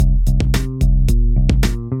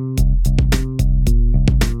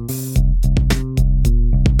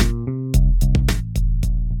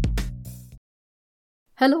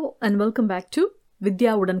Hello and welcome back to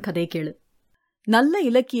வித்யாவுடன் கதை கேளு. நல்ல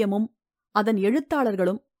இலக்கியமும் அதன்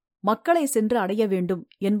எழுத்தாளர்களும் மக்களை சென்று அடைய வேண்டும்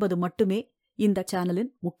என்பது மட்டுமே இந்த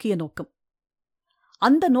சேனலின் முக்கிய நோக்கம்.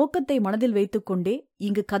 அந்த நோக்கத்தை மனதில் வைத்துக்கொண்டே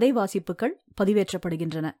இங்கு கதை வாசிப்புகள்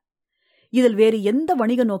பதிவேற்றப்படுகின்றன. இதில் வேறு எந்த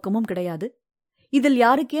வணிக நோக்கமும் கிடையாது. இதில்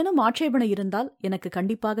யாருக்கேனும் ஆட்சேபனை இருந்தால் எனக்கு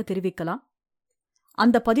கண்டிப்பாக தெரிவிக்கலாம்.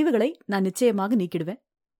 அந்த பதிவுகளை நான் நிச்சயமாக நீக்கிடுவேன்.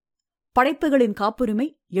 படைப்புகளின் காப்புரிமை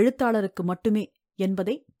எழுத்தாளருக்கு மட்டுமே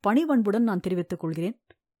என்பதை பணிவன்புடன் நான் தெரிவித்துக் கொள்கிறேன்.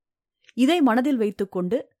 இதை மனதில்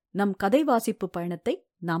வைத்துக்கொண்டு நம் கதை வாசிப்பு பயணத்தை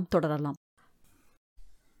நாம் தொடரலாம்.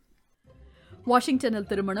 வாஷிங்டனில்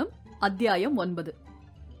திருமணம், அத்தியாயம் 9.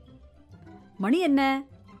 மணி என்ன,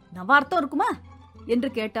 நவார்த்தம் இருக்குமா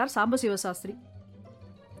என்று கேட்டார் சாம்பசிவ சாஸ்திரி.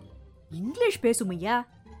 இங்கிலீஷ் பேசுமையா,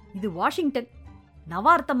 இது வாஷிங்டன்,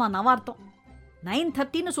 நவார்த்தமா நவார்த்தம்,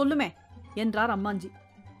 9:30 சொல்லுமே என்றார் அம்மாஞ்சி.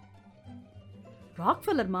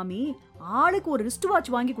 ராக்ஃபெல்லர் மாமி ஆளுக்கு ஒரு ரிஸ்ட் வாட்ச்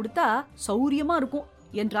வாங்கி கொடுத்தா சௌரியமா இருக்கும்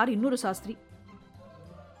என்றார் இன்னொரு சாஸ்திரி.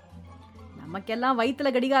 நமக்கெல்லாம்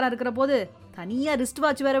வயிற்றுல கடிகாரம் இருக்கிற போது தனியா ரிஸ்ட்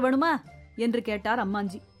வாட்ச் வேற வேணுமா என்று கேட்டார்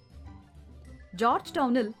அம்மாஞ்சி. ஜார்ஜ்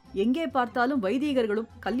டவுனில் எங்கே பார்த்தாலும்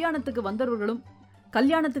வைதிகர்களும் கல்யாணத்துக்கு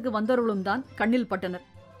வந்தவர்களும் தான் கண்ணில் பட்டனர்.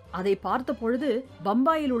 அதை பார்த்த பொழுது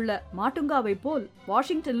பம்பாயில் உள்ள மாட்டுங்காவை போல்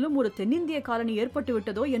வாஷிங்டனிலும் ஒரு தென்னிந்திய காலனி ஏற்பட்டு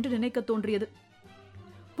விட்டதோ என்று நினைக்க தோன்றியது.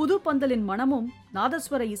 புது பந்தலின் மனமும்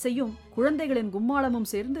நாதஸ்வர இசையும் குழந்தைகளின் கும்மாளமும்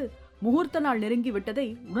சேர்ந்து முகூர்த்த நாள் நெருங்கி விட்டதை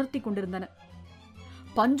உணர்த்தி கொண்டிருந்தன.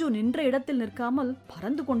 பஞ்சு நின்ற இடத்தில் நிற்காமல்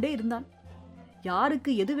பறந்து கொண்டே இருந்தான்.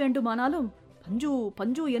 யாருக்கு எது வேண்டுமானாலும் பஞ்சு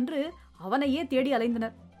பஞ்சு என்று அவனையே தேடி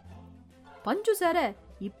அலைந்தனர். பஞ்சு சார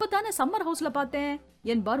இப்பதானே சம்மர் ஹவுஸ்ல பார்த்தேன்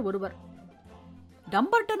என்பார் ஒருவர்.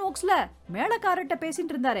 டம்பர்டன் ஓக்ஸ்ல மேளக்காரட்ட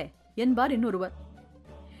பேசிட்டு இருந்தாரே என்பார் இன்னொருவர்.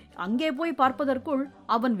 அங்கே போய் பார்ப்பதற்குள்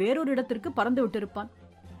அவன் வேறொரு இடத்திற்கு பறந்து விட்டிருப்பான்.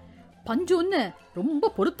 பஞ்சுன்னு ரொம்ப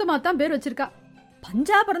பொருத்தமாத்தான் பேர் வச்சிருக்கா,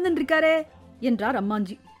 பஞ்சா பறந்துட்டு இருக்காரே என்றார்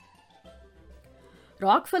அம்மாஞ்சி.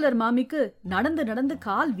 ராக்ஃபெல்லர் மாமிக்கு நடந்து நடந்து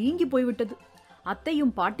கால் வீங்கி போய்விட்டது.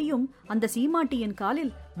 அத்தையும் பாட்டியும் அந்த சீமாட்டியின்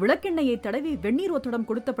காலில் விளக்கெண்ணெயை தடவி வெந்நீர் ஒத்தடம்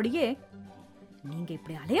கொடுத்தபடியே, நீங்க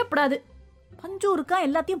இப்படி அலையப்படாது, பஞ்சு இருக்கா,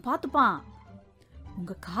 எல்லாத்தையும் பார்த்துப்பான்,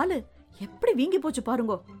 உங்க காலு எப்படி வீங்கி போச்சு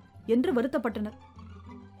பாருங்கோ என்று வருத்தப்பட்டனர்.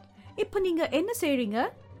 இப்ப நீங்க என்ன செய்றீங்க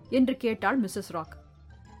என்று கேட்டாள் மிஸ்ஸஸ் ராக்.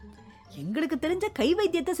 எங்களுக்கு தெரிஞ்ச கை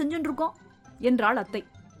வைத்தியத்தை செஞ்சுட்டு இருக்கோம் என்றாள் அத்தை.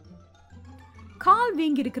 கால்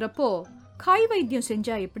வீங்கி இருக்கிறப்போ கை வைத்தியம்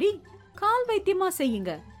செஞ்சா எப்படி, கால் வைத்தியமா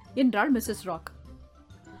செய்யுங்க என்றாள் மிஸ்ஸஸ் ராக்.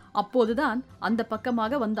 அப்போதுதான் அந்த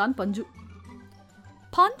பக்கமாக வந்தான் பஞ்சு.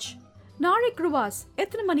 பஞ்ச், நாளைக்கு ருவாஸ்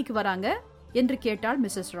எத்தனை மணிக்கு வராங்க என்று கேட்டாள்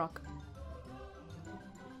மிஸ்ஸஸ் ராக்.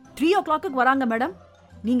 3 o'clock வராங்க மேடம்,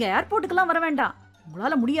 நீங்க ஏர்போர்ட்டுக்கெல்லாம் வர வேண்டாம்,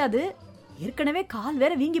 உங்களால முடியாது, ஏற்கனவே கால்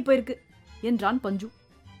வேற வீங்கி போயிருக்கு என்றான் பஞ்சு.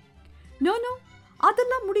 நோ நோ,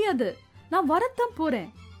 அதெல்லாம் முடியாது, நான் வரத்தான் போறேன்,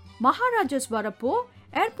 மகாராஜாஸ் வரப்போ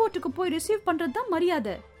ஏர்போர்ட்டுக்கு போய் ரிசீவ் பண்றதுதான்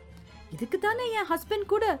மரியாதை, இதுக்கு தானே என் ஹஸ்பண்ட்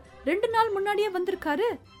கூட 2 நாள் முன்னாடியே வந்திருக்காரு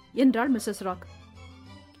என்றாள் மிஸ்ஸஸ் ராக்.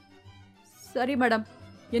 சரி மேடம்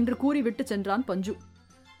என்று கூறிவிட்டு சென்றான் பஞ்சு.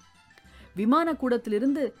 விமான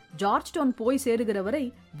கூடத்திலிருந்து ஜார்ஜ் டவுன் போய் சேருகிற வரை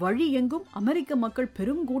வழி எங்கும் அமெரிக்க மக்கள்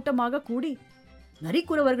பெரும் கூட்டமாக கூடி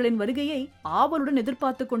நரிக்குறவர்களின் வருகையை ஆவலுடன்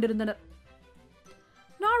எதிர்பார்த்து கொண்டிருந்தனர்.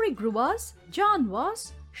 நாரிக் ருவாஸ், ஜான் வாஸ்,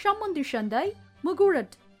 ஷமுந்தி ஷந்தை,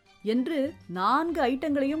 முகுழட் என்று 4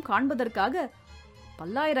 ஐட்டங்களையும் காண்பதற்காக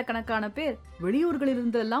பல்லாயிரக்கணக்கான பேர்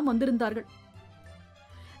வெளியூர்களிலிருந்தெல்லாம் வந்திருந்தார்கள்.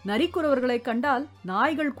 நரிக்குறவர்களை கண்டால்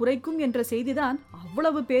நாய்கள் குறைக்கும் என்ற செய்திதான்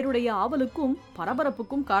அவ்வளவு பேருடைய ஆவலுக்கும்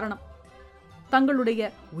பரபரப்புக்கும் காரணம்.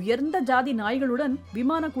 தங்களுடைய உயர்ந்த ஜாதி நாய்களுடன்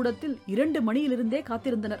விமான கூடத்தில் 2 மணியிலிருந்தே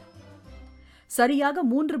காத்திருந்தனர். சரியாக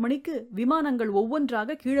 3 மணிக்கு விமானங்கள்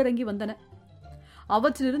ஒவ்வொன்றாக கீழிறங்கி வந்தன.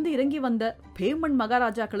 அவற்றிலிருந்து இறங்கி வந்த பேமன்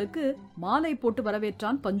மகாராஜாக்களுக்கு மாலை போட்டு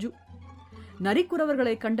வரவேற்றான் பஞ்சு.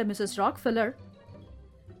 நரிக்குறவர்களை கண்ட மிஸ்ஸஸ் ராக்ஃபெல்லர்,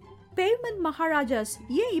 பேமன் மகாராஜாஸ்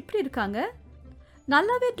ஏன் இப்படி இருக்காங்க,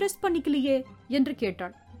 நல்லாவே ட்ரெஸ் பண்ணிக்கலையே என்று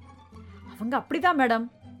கேட்டாள். அவங்க அப்படிதான் மேடம்,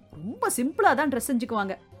 ரொம்ப சிம்பிளா தான் ட்ரெஸ்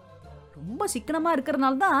செஞ்சுக்குவாங்க, ரொம்ப சிக்கனமா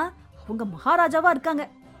இருக்கிறதுனால தான் அவங்க மகாராஜாவா இருக்காங்க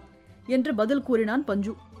என்று பதில் கூறினான்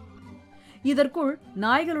பஞ்சு. இதற்குள்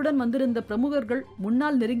நாய்களுடன் வந்திருந்த பிரமுகர்கள்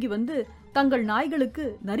முன்னால் நெருங்கி வந்து தங்கள் நாய்களுக்கு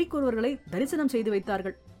நரிக்குறவர்களை தரிசனம் செய்து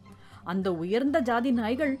வைத்தார்கள். அந்த உயர்ந்த ஜாதி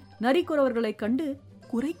நாய்கள் நரிக்குறவர்களை கண்டு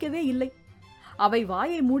குறைக்கவே இல்லை. அவை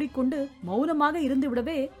வாயை மூடிக்கொண்டு மௌனமாக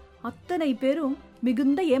இருந்துவிடவே அத்தனை பேரும்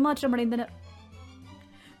மிகுந்த ஏமாற்றமடைந்தனர்.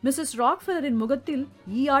 மிஸ்ஸஸ் ராக்ஃபெல்லரின் முகத்தில்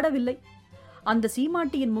ஈயாடவில்லை. அந்த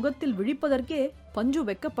சீமாட்டியின் முகத்தில் விழிப்பதற்கே பஞ்சு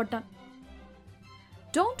வெக்கப்பட்டான்.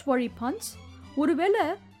 டோன்ட் வரி பஞ்ச், ஒருவேளை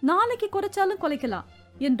நாளைக்கு குறைச்சாலும் கொலைக்கலாம்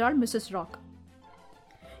என்றாள் மிஸ்ஸஸ் ராக்.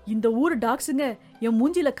 இந்த ஊர் டாக்ஸுங்க என்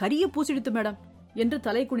மூஞ்சில கரிய பூசிடுத்து மேடம் என்று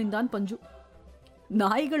தலை குனிந்தான் பஞ்சு.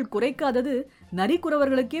 நாய்கள் குரைக்காதது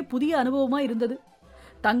நரிக்குறவர்களுக்கே புதிய அனுபவமா இருந்தது.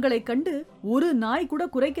 தங்களை கண்டு ஒரு நாய் கூட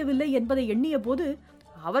குரைக்கவில்லை என்பதை எண்ணிய போது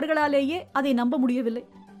அவர்களாலேயே அதை நம்ப முடியவில்லை.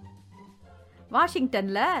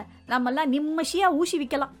 வாஷிங்டன்ல நம்மெல்லாம் நிம்மஷியா ஊசி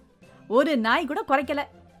விக்கலாம், ஒரு நாய் கூட குறைக்கல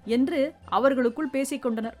என்று அவர்களுக்குள்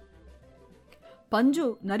பேசிக்கொண்டனர். பஞ்சு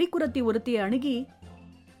நரிக்குரத்தி ஒருத்தியை அணுகி,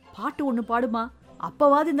 பாட்டு ஒண்ணு பாடுமா,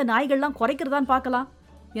 அப்பவாது இந்த நாய்கள்லாம் குறைக்கிறதான் பார்க்கலாம்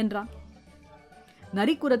என்றான்.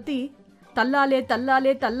 நரிக்குரத்தி தல்லாலே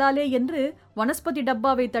தல்லாலே தல்லாலே என்று வனஸ்பதி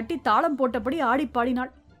டப்பாவை தட்டி தாளம் போட்டபடி ஆடி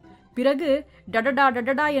பாடினாள். பிறகு டடடா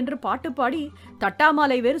டடடா என்று பாட்டு பாடி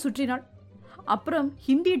தட்டாமாலை வேறு சுற்றினாள். அப்புறம்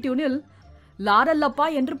ஹிந்தி டியூனில் லாரல்லப்பா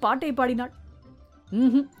என்று பாட்டை பாடினாள்.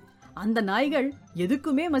 அந்த நாய்கள்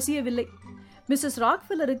எதுக்குமே மசியவில்லை. மிஸ்ஸஸ்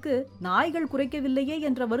ராக்ஃபெல்லருக்கு நாய்கள் குறைக்கவில்லையே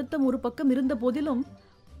என்ற வருத்தம் ஒரு பக்கம் இருந்த போதிலும்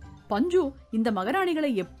பஞ்சு இந்த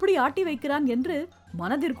மகாராணிகளை எப்படி ஆட்டி வைக்கிறான் என்று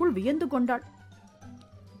மனதிற்குள் வியந்து கொண்டாள்.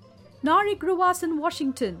 Nari Gruvas in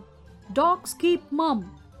Washington. Dogs keep mum.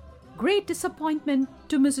 Great disappointment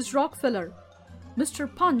to Mrs. Rockefeller. Mr.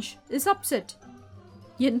 Punch is upset.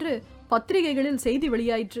 என்று பத்திரிகைகளில் செய்தி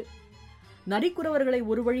வெளியாயிற்று. நரிக்குறவர்களை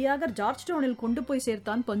ஒரு வழியாக ஜார்ஜ் டவுனில் கொண்டு போய்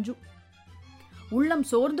சேர்த்தான் பஞ்சு. உள்ளம்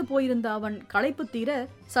சோர்ந்து போயிருந்த அவன் களைப்பு தீர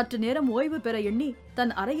சற்று நேரம் ஓய்வு பெற எண்ணி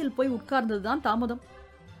தன் அறையில் போய் உட்கார்ந்ததுதான் தாமதம்.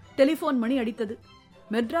 டெலிபோன் மணி அடித்தது.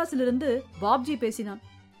 மெட்ராஸிலிருந்து பாப்ஜி பேசினான்.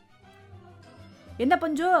 என்ன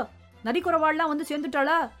பஞ்சு, நரிக்குறவாள்லாம் வந்து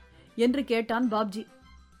சேர்ந்துட்டாளா என்று கேட்டான் பாப்ஜி.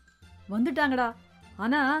 வந்துட்டாங்கடா,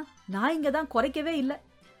 ஆனா நான் இங்க தான் குறைக்கவே இல்லை.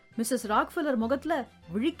 மிஸ்ஸஸ் ராக்ஃபெல்லர் முகத்துல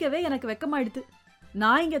விழிக்கவே எனக்கு வெக்கமாயிடுது.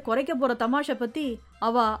 நான் இங்க குறைக்க போற தமாஷை பத்தி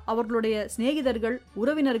அவர்களுடைய சிநேகிதர்கள்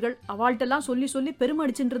உறவினர்கள் அவள்கிட்டெல்லாம் சொல்லி சொல்லி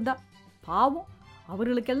பெருமடிச்சுட்டு இருந்தா. பாவம்,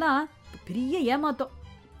 அவர்களுக்கெல்லாம் பெரிய ஏமாத்தம்.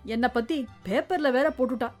 என்னை பத்தி பேப்பர்ல வேற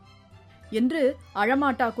போட்டுட்டா என்று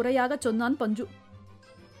அழமாட்டா குறையாக சொன்னான் பஞ்சு.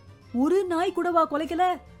 ஒரு நாய் கூடவா குலைக்கல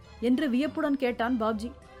என்று வியப்புடன் கேட்டான் பாப்ஜி.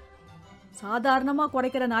 சாதாரணமா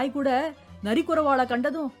குறைக்கிற நாய் கூட நரிக்குறவாளை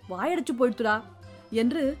கண்டதும் வாயடிச்சு போயிடுத்துடா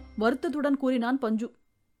என்று வருத்தத்துடன் கூறினான் பஞ்சு.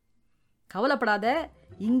 கவலைப்படாத,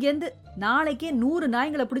 இங்கேந்து நாளைக்கே 100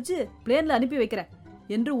 நாய்களை பிடிச்சு பிளேன்ல அனுப்பி வைக்கிறேன்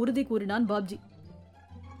என்று உறுதி கூறினான் பாப்ஜி.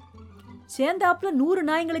 சேர்ந்தாப்புல 100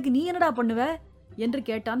 நாய்களுக்கு நீ என்னடா பண்ணுவ என்று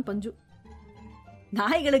கேட்டான் பஞ்சு.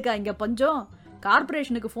 நாய்களுக்கா இங்க பஞ்சம்?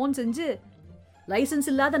 கார்பரேஷனுக்கு போன் செஞ்சு லைசன்ஸ்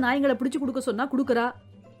இல்லாத நாய்களை பிடிச்சு கொடுக்க சொன்னா கொடுக்கறா.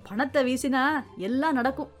 பணத்தை வீசினா எல்லாம்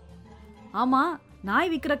நடக்கும். ஆமா, நாய்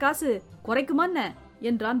விக்கிற காசு குறைக்குமான்ன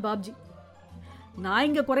என்றான் பாப்ஜி.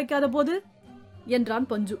 நாய்ங்க குறைக்காத போது என்றான்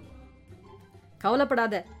பஞ்சு.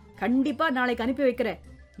 கவலைப்படாத, கண்டிப்பா நாளைக்கு அனுப்பி வைக்கிறேன்.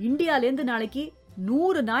 இந்தியாலேருந்து நாளைக்கு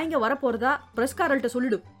 100 நாய்ங்க வரப்போறதா பிரஸ்காரல்ட்ட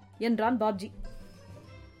சொல்லிடும் என்றான் பாப்ஜி.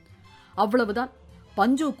 அவ்வளவுதான்.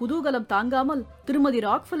 பஞ்சு குதூகலம் தாங்காமல் திருமதி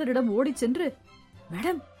ராக்ஃபெல்லரிடம் ஓடி சென்று,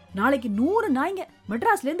 மேடம், நாளைக்கு 100 நாய்ங்க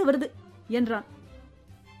மெட்ராஸ்லேருந்து வருது என்றான்.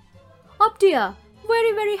 அப்படியா?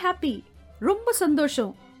 வெரி வெரி ஹாப்பி, ரொம்ப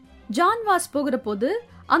சந்தோஷம். ஜான் வாஸ் போகிற போது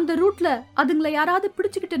அந்த ரூட்ல அதுங்களை யாராவது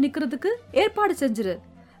பிடிச்சுக்கிட்டு நிக்கிறதுக்கு ஏற்பாடு செஞ்சிரு.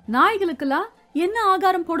 நாய்களுக்கெல்லாம் என்ன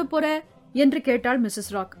ஆகாரம் போட போற என்று கேட்டாள்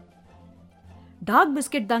மிஸ்ஸஸ் ராக். டாக்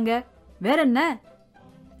பிஸ்கெட் தாங்க, வேற என்ன?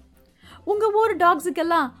 உங்க ஊர்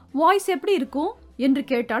டாக்ஸுக்கெல்லாம் வாய்ஸ் எப்படி இருக்கும் என்று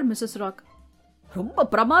கேட்டாள் மிஸ்ஸஸ் ராக். ரொம்ப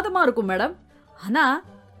பிரமாதமா இருக்கும் மேடம்,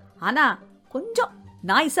 ஆனா கொஞ்சம்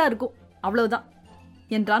நாய்ஸா இருக்கும், அவ்வளவுதான்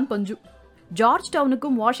என்றான் பஞ்சு. ஜார்ஜ்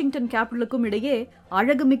டவுனுக்கும் வாஷிங்டன் கேபிட்டலுக்கும் இடையே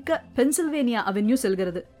அழகுமிக்க பென்சில்வேனியா அவென்யூ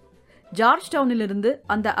செல்கிறது. ஜார்ஜ் டவுனிலிருந்து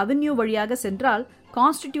அந்த அவென்யூ வழியாக சென்றால்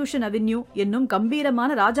கான்ஸ்டிடியூஷன் அவென்யூ என்னும் கம்பீரமான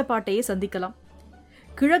ராஜபாட்டையை சந்திக்கலாம்.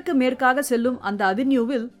 கிழக்கு மேற்காக செல்லும் அந்த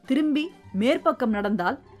அவென்யூவில் திரும்பி மேற்பக்கம்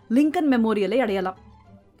நடந்தால் லிங்கன் மெமோரியலை அடையலாம்.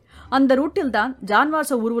 அந்த ரூட்டில் தான்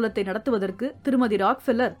ஜான்வாச ஊர்வலத்தை நடத்துவதற்கு திருமதி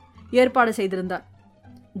ராக்ஃபெல்லர் ஏற்பாடு செய்திருந்தார்.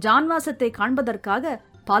 ஜான்வாசத்தை காண்பதற்காக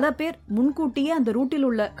பல பேர் முன்கூட்டியே அந்த ரூட்டில்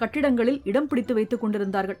உள்ள கட்டிடங்களில் இடம் பிடித்து வைத்துக்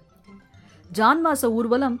கொண்டிருந்தார்கள். ஜான்வாச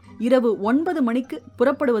ஊர்வலம் இரவு 9 மணிக்கு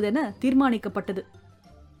புறப்படுவதென தீர்மானிக்கப்பட்டது.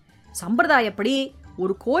 சம்பிரதாயப்படி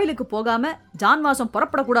ஒரு கோயிலுக்கு போகாம ஜான்வாசம்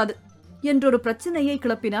புறப்படக்கூடாது என்றொரு பிரச்சனையை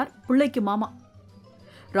கிளப்பினார் பிள்ளைக்கு மாமா.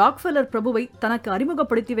 ராக்ஃபெல்லர் பிரபுவை தனக்கு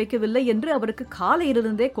அறிமுகப்படுத்தி வைக்கவில்லை என்று அவருக்கு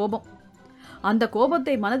காலையிலிருந்தே கோபம். அந்த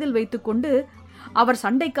கோபத்தை மனதில் வைத்துக்கொண்டு அவர்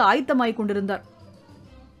சண்டைக்கு ஆயத்தமாய் கொண்டிருந்தார்.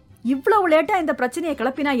 இவ்வளவு லேட்டா இந்த பிரச்சனையை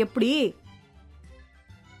கிளப்பினா எப்படி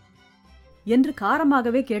என்று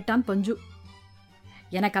காரமாகவே கேட்டான் பஞ்சு.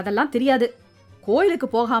 எனக்கு அதெல்லாம் தெரியாது, கோயிலுக்கு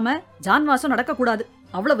போகாம ஜான்வாசம் நடக்கக்கூடாது,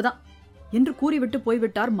 அவ்வளவுதான் என்று கூறிவிட்டு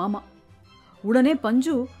போய்விட்டார் மாமா. உடனே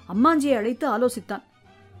பஞ்சு அம்மாஞ்சியை அழைத்து ஆலோசித்தான்.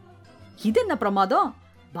 இது என்ன பிரமாதம்?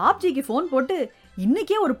 பாப்ஜிக்கு போன் போட்டு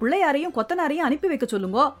இன்னைக்கே ஒரு பிள்ளையாரையும் கொத்தனாரையும் அனுப்பி வைக்க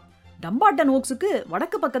சொல்லுங்க. டம்பாட்டன் ஓக்ஸுக்கு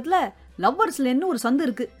வடக்கு பக்கத்துல லவ்வர்ஸ் லேன்னு ஒரு சந்து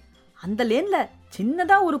இருக்கு, அந்த லேன்ல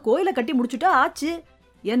சின்னதா ஒரு கோயிலை கட்டி முடிச்சுட்டா ஆச்சு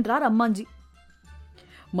என்றார் அம்மாஞ்சி.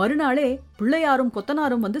 மறுநாளே பிள்ளையாரும்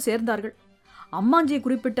கொத்தனாரும் வந்து சேர்ந்தார்கள். அம்மாஞ்சி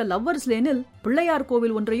குறிப்பிட்ட லவ்வர்ஸ் லேனில் பிள்ளையார்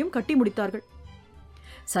கோவில் ஒன்றையும் கட்டி முடித்தார்கள்.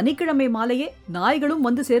 சனிக்கிழமை மாலையே நாய்களும்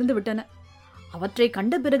வந்து சேர்ந்து விட்டன. அவற்றை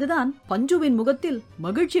கண்ட பிறகுதான் பஞ்சுவின் முகத்தில்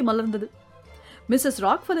மகிழ்ச்சி மலர்ந்தது. மிஸ்ஸஸ்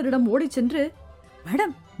ராக்ஃபெல்லரிடம் ஓடிச் சென்று,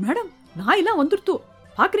 மேடம் மேடம், நாயெல்லாம் வந்துருத்து,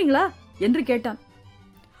 பாக்குறீங்களா என்று கேட்டான்.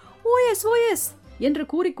 ஓஎஸ் ஓஎஸ் என்று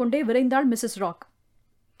கூறிக்கொண்டே விரைந்தாள் மிஸ்ஸஸ் ராக்.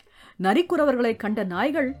 நரிக்குறவர்களை கண்ட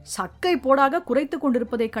நாய்கள் சக்கை போடாக குறைத்துக்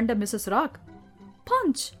கொண்டிருப்பதை கண்ட Mrs Rock,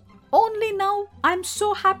 punch, only now I am so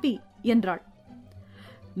happy என்றாள்.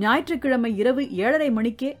 ஞாயிற்றுக்கிழமை இரவு 7:30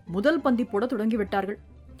 மணிக்கே முதல் பந்தி போட தொடங்கிவிட்டார்கள்.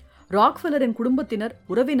 ராக்ஃபெல்லரின் குடும்பத்தினர்,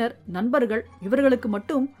 உறவினர், நண்பர்கள் இவர்களுக்கு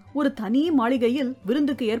மட்டும் ஒரு தனி மாளிகையில்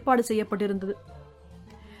விருந்துக்கு ஏற்பாடு செய்யப்பட்டிருந்தது.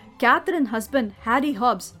 Catherine husband Harry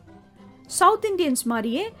Hobbs, south Indians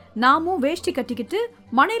மாதிரியே நாமும் வேஷ்டி கட்டிக்கிட்டு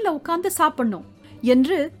மனையில உட்கார்ந்து சாப்பிடணும்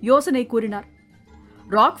என்று யோசனை கூறினார்.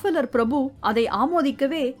 ராக்ஃபெல்லர் பிரபு அதை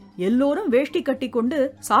ஆமோதிக்கவே எல்லோரும் வேஷ்டி கட்டிக்கொண்டு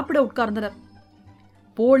சாப்பிட உட்கார்ந்தனர்.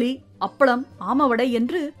 போளி, அப்பளம், ஆமவடை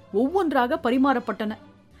என்று ஒவ்வொன்றாக பரிமாறப்பட்டன.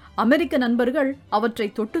 அமெரிக்க நண்பர்கள் அவற்றை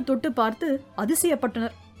தொட்டு தொட்டு பார்த்து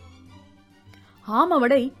அதிசயப்பட்டனர்.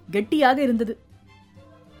 ஆமவடை கெட்டியாக இருந்தது.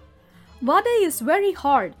 வடை இஸ் வெரி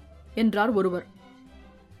ஹார்ட் என்றார் ஒருவர்.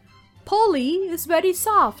 போலி இஸ் வெரி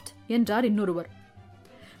சாஃப்ட் என்றார் இன்னொருவர்.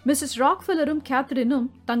 மிஸ்ஸஸ் ராக்ஃபெல்லரும் கேத்தரினும்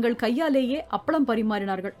தங்கள் கையாலேயே அப்பளம்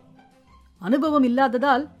பரிமாறினார்கள். அனுபவம்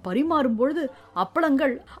இல்லாததால் பரிமாறும் பொழுது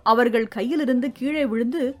அப்பளங்கள் அவர்கள் கையிலிருந்து கீழே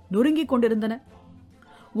விழுந்து நொறுங்கிக் கொண்டிருந்தன.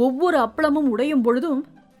 ஒவ்வொரு அப்பளமும் உடையும் பொழுதும்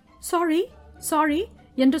சாரி சாரி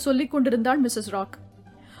என்று சொல்லிக் கொண்டிருந்தாள் மிஸ்ஸஸ் ராக்.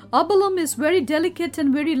 அப்பளம் is very delicate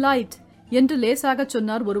and very light என்று லேசாக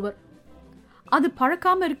சொன்னார் ஒருவர். அது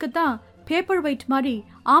பழக்காம இருக்கத்தான் பேப்பர் வெயிட் மாதிரி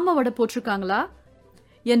ஆமவடை போட்டிருக்காங்களா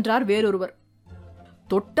என்றார் வேறொருவர்.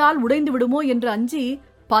 தொட்டால் உடைந்து விடுமோ என்று அஞ்சி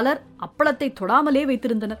பலர் அப்பளத்தை தொடாமலே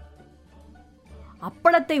வைத்திருந்தனர்.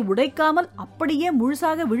 அப்பளத்தை உடைக்காமல் அப்படியே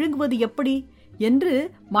முழுசாக விழுங்குவது எப்படி என்று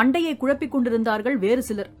மண்டையை குழப்பிக் கொண்டிருந்தார்கள் வேறு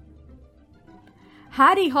சிலர்.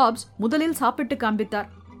 ஹாரி ஹாப்ஸ் முதலில் சாப்பிட்டு காண்பித்தார்.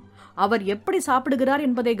 அவர் எப்படி சாப்பிடுகிறார்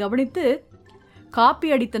என்பதை கவனித்து காப்பி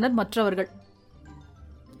அடித்தனர் மற்றவர்கள்.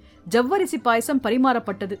 ஜவ்வரிசி பாயசம்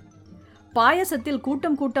பரிமாறப்பட்டது. பாயசத்தில்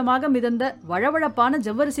கூட்டம் கூட்டமாக மிதந்த வழவழப்பான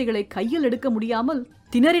ஜவ்வரிசிகளை கையில் எடுக்க முடியாமல்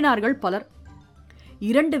திணறினார்கள் பலர்.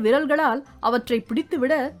 2 விரல்களால் அவற்றை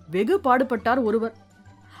பிடித்துவிட வெகு பாடுபட்டார் ஒருவர்.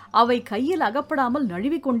 அவை கையில் அகப்படாமல்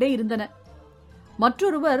நழுவிக்கொண்டே இருந்தன.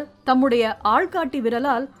 மற்றொருவர் தம்முடைய ஆள்காட்டி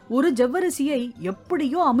விரலால் ஒரு ஜவ்வரிசியை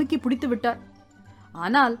எப்படியோ அமுக்கி பிடித்து விட்டார்.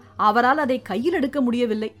 ஆனால் அவரால் அதை கையில் எடுக்க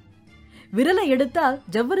முடியவில்லை. விரலை எடுத்தால்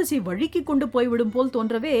ஜவ்வரிசி வழுக்கி கொண்டு போய்விடும் போல்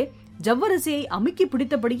தோன்றவே ஜவ்வரிசியை அமுக்கி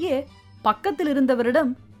பிடித்தபடியே பக்கத்தில் இருந்தவரிடம்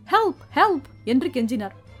ஹெல்ப் ஹெல்ப் என்று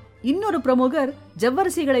கெஞ்சினார். இன்னொரு பிரமுகர்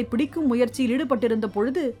ஜவ்வரிசிகளை பிடிக்கும் முயற்சியில் ஈடுபட்டிருந்த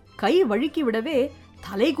பொழுது கை வழுக்கி விடவே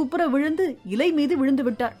தலை குப்புற விழுந்து இலை மீது விழுந்து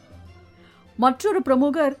விட்டார். மற்றொரு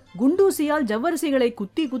பிரமுகர் குண்டூசியால் ஜவ்வரிசிகளை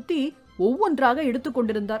குத்தி குத்தி ஒவ்வொன்றாக எடுத்துக்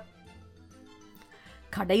கொண்டிருந்தார்.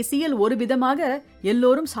 கடைசியில் ஒரு விதமாக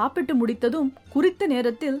எல்லோரும் சாப்பிட்டு முடித்ததும் குறித்த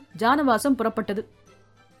நேரத்தில் ஜானவாசம் புறப்பட்டது.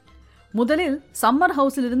 முதலில் சம்மர்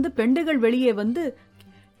ஹவுஸிலிருந்து பெண்டுகள் வெளியே வந்து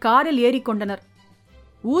காரில் ஏறிக்கொண்டனர்.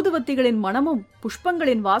 ஊதுவத்திகளின் மணமும்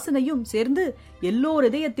புஷ்பங்களின் வாசனையும் சேர்ந்து எல்லோர்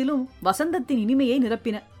இதயத்திலும் வசந்தத்தின் இனிமையை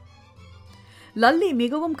நிரப்பின. லல்லி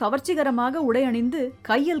மிகவும் கவர்ச்சிகரமாக உடை அணிந்து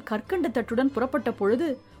கையில் கற்கண்டு தட்டுடன் புறப்பட்ட பொழுது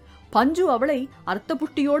பஞ்சு அவளை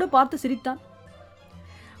அர்த்தபுஷ்டியோடு பார்த்து சிரித்தான்.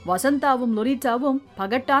 வசந்தாவும் லொரிட்டாவும்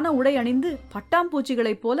பகட்டான உடை அணிந்து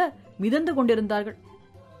பட்டாம்பூச்சிகளைப் போல மிதந்து கொண்டிருந்தார்கள்.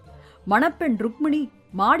 மணப்பெண் ருக்மிணி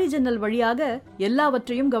மாடி ஜன்னல் வழியாக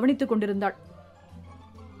எல்லாவற்றையும் கவனித்துக் கொண்டிருந்தாள்.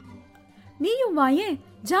 நீயும் வாயே,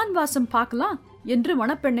 ஜான்வாசம் பார்க்கலாம் என்று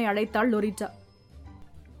மணப்பெண்ணை அழைத்தாள் லொரிட்டா.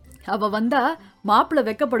 அவ வந்தா மாப்பிள்ள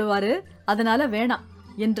வெக்கப்படுவாரு, அதனால வேணாம்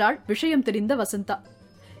என்றாள் விஷயம் தெரிந்த வசந்தா.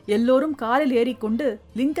 எல்லோரும் காரில் ஏறிக்கொண்டு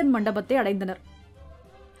லிங்கன் மண்டபத்தை அடைந்தனர்.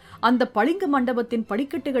 அந்த பளிங்கு மண்டபத்தின்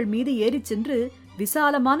படிக்கட்டுகள் மீது ஏறிச் சென்று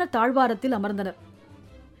விசாலமான தாழ்வாரத்தில் அமர்ந்தனர்.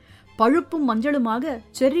 பழுப்பும் மஞ்சளுமாக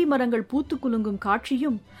செர்ரி மரங்கள் பூத்து குலுங்கும்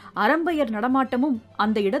காட்சியும் அரம்பையர் நடமாட்டமும்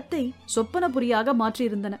அந்த இடத்தை சொப்பனபுரியாக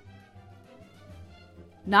மாற்றியிருந்தன.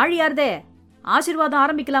 நாழியார்தே, ஆசீர்வாதம்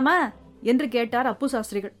ஆரம்பிக்கலாமா என்று கேட்டார் அப்பு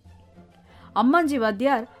சாஸ்திரிகள். அம்மாஞ்சி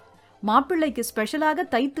வாத்தியார் மாப்பிள்ளைக்கு ஸ்பெஷலாக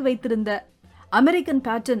தைத்து வைத்திருந்த அமெரிக்கன்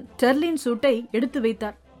பேட்டர்ன் டெர்லின் சூட்டை எடுத்து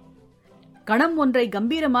வைத்தார். கணம் ஒன்றை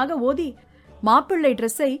கம்பீரமாக ஓதி மாப்பிள்ளை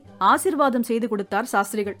டிரெஸ்ஸை ஆசீர்வாதம் செய்து கொடுத்தார்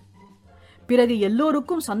சாஸ்திரிகள். பிறகு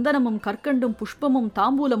எல்லோருக்கும் சந்தனமும் கற்கண்டும் புஷ்பமும்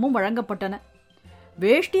தாம்பூலமும் வழங்கப்பட்டன.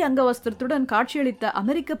 வேஷ்டி அங்கவஸ்திரத்துடன் காட்சியளித்த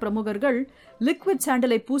அமெரிக்க பிரமுகர்கள் லிக்விட்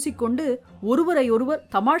சாண்டலை பூசிக்கொண்டு ஒருவரை ஒருவர்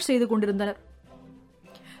தமாஷ் செய்து கொண்டிருந்தனர்.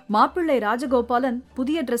 மாப்பிள்ளை ராஜகோபாலன்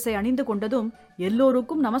புதிய டிரெஸ்ஸை அணிந்து கொண்டதும்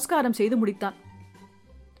எல்லோருக்கும் நமஸ்காரம் செய்து முடித்தான்.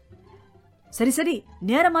 சரி சரி,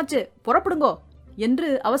 நேரமாச்சு, புறப்படுங்கோ என்று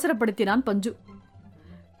அவசரப்படுத்தினான் பஞ்சு.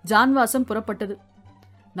 ஜான்வாசம் புறப்பட்டது.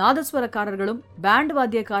 நாதஸ்வரக்காரர்களும் பேண்ட்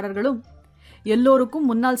வாத்தியக்காரர்களும் எல்லோருக்கும்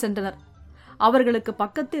முன்னால் சென்றனர். அவர்களுக்கு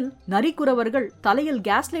பக்கத்தில் நரிக்குறவர்கள் தலையில்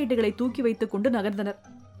கேஸ் லைட்டுகளை தூக்கி வைத்துக் கொண்டு நகர்ந்தனர்.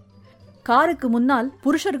 காருக்கு முன்னால்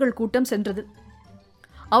புருஷர்கள் கூட்டம் சென்றது.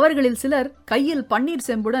 அவர்களில் சிலர் கையில் பன்னீர்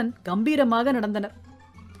செம்புடன் கம்பீரமாக நடந்தனர்.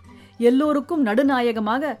 எல்லோருக்கும்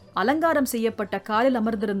நடுநாயகமாக அலங்காரம் செய்யப்பட்ட காரில்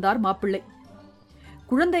அமர்ந்திருந்தார் மாப்பிள்ளை.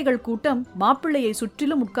 குழந்தைகள் கூட்டம் மாப்பிள்ளையை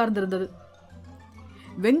சுற்றிலும் உட்கார்ந்திருந்தது.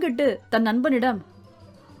 வெங்கட்டு தன் நண்பனிடம்,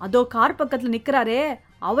 அதோ கார் பக்கத்தில் நிற்கிறாரே,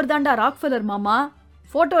 அவர் தாண்டா ராக்ஃபெல்லர் மாமா,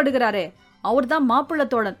 போட்டோ எடுக்கிறாரே, அவர்தான் மாப்பிள்ள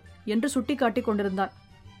தோழன் என்று சுட்டி காட்டிக் கொண்டிருந்தார்.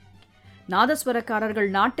 நாதஸ்வரக்காரர்கள்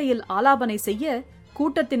நாட்டையில் ஆலாபனை செய்ய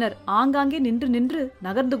கூட்டத்தினர் ஆங்காங்கே நின்று நின்று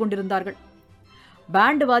நகர்ந்து கொண்டிருந்தார்கள்.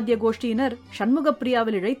 பேண்ட் வாத்திய கோஷ்டியினர்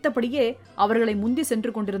சண்முகப்பிரியாவில் இழைத்தபடியே அவர்களை முந்தி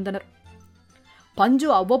சென்று கொண்டிருந்தனர். பஞ்சு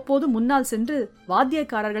அவ்வப்போது முன்னால் சென்று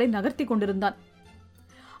வாத்தியக்காரர்களை நகர்த்தி கொண்டிருந்தான்.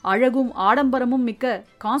 அழகும் ஆடம்பரமும் மிக்க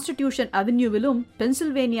கான்ஸ்டிடியூஷன் அவென்யூவிலும்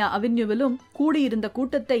பென்சில்வேனியா அவென்யூவிலும் கூடியிருந்த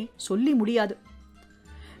கூட்டத்தை சொல்லி முடியாது.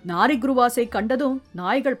 நாரிகுருவாசை கண்டதும்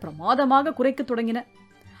நாய்கள் பிரமாதமாக குறைக்க தொடங்கின.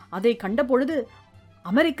 அதை கண்டபொழுது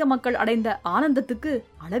அமெரிக்க மக்கள் அடைந்த ஆனந்தத்துக்கு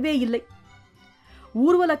அளவே இல்லை.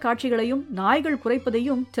 ஊர்வல காட்சிகளையும் நாய்கள்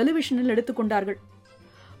குறைப்பதையும் டெலிவிஷனில் எடுத்துக்கொண்டார்கள்.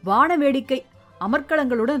 வான வேடிக்கை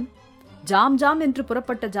அமர்க்களங்களுடன் ஜாம் ஜாம் என்று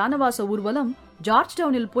புறப்பட்ட ஜானவாச ஊர்வலம் ஜார்ஜ்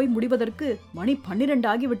டவுனில் போய் முடிவதற்கு மணி 12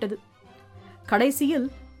 ஆகிவிட்டது. கடைசியில்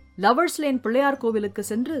லவர்ஸ் லேன் பிள்ளையார் கோவிலுக்கு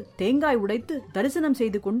சென்று தேங்காய் உடைத்து தரிசனம்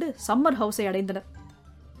செய்து கொண்டு சம்மர் ஹவுஸை அடைந்தனர்.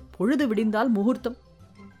 பொழுது விடிந்தால் முகூர்த்தம்.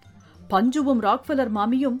 பஞ்சுவும் ராக்ஃபெல்லர்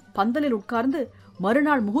மாமியும் பந்தலில் உட்கார்ந்து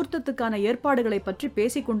மறுநாள் முகூர்த்தத்துக்கான ஏற்பாடுகளை பற்றி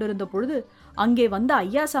பேசிக் கொண்டிருந்த பொழுது அங்கே வந்த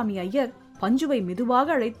ஐயாசாமி ஐயர் பஞ்சுவை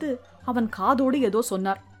மெதுவாக அழைத்து அவன் காதோடு ஏதோ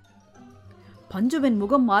சொன்னார். பஞ்சுவின்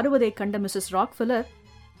முகம் மாறுவதைக் கண்ட மிஸ்ஸஸ் ராக்ஃபெல்லர்,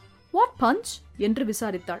 வாட் பஞ்ச் என்று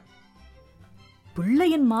விசாரித்தாள்.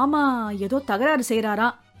 பிள்ளையின் மாமா ஏதோ தகராறு செய்கிறாரா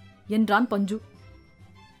என்றான் பஞ்சு.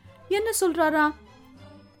 என்ன சொல்றாரா?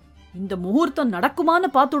 இந்த முகூர்த்தம் நடக்குமான்னு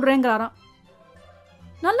பார்த்துடுறேங்கிறாராம்.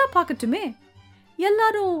 நல்லா பார்க்கட்டுமே,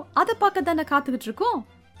 எல்லாரும் அதை பார்க்க தானே காத்துக்கிட்டு இருக்கோம்,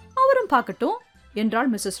 அவரும் பார்க்கட்டும்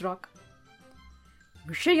என்றாள் மிஸ்ஸஸ் ராக்.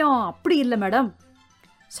 விஷயம் அப்படி இல்லை மேடம்,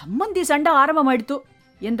 சம்மந்தி சண்டை ஆரம்பமாயிடுத்து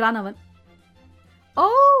என்றான் அவன். ஓ,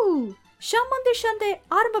 சம்மந்தி சண்டை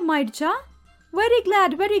ஆரம்பமாயிடுச்சா? வெரி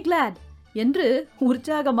கிளாட், வெரி கிளாட் என்று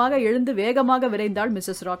உற்சாகமாக எழுந்து வேகமாக விரைந்தாள்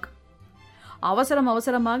மிஸ்ஸஸ் ராக்.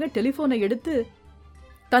 அவசரமாக டெலிபோனை எடுத்து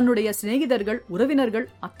தன்னுடைய சிநேகிதர்கள் உறவினர்கள்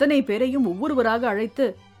அத்தனை பேரையும் ஒவ்வொருவராக அழைத்து,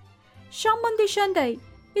 சம்மந்தி சண்டை,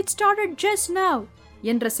 இட் ஸ்டார்டட் ஜஸ்ட் நவ்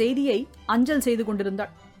என்ற செய்தியை அஞ்சல் செய்து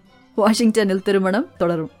கொண்டிருந்தாள். வாஷிங்டனில் திருமணம்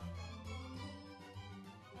தொடரும்.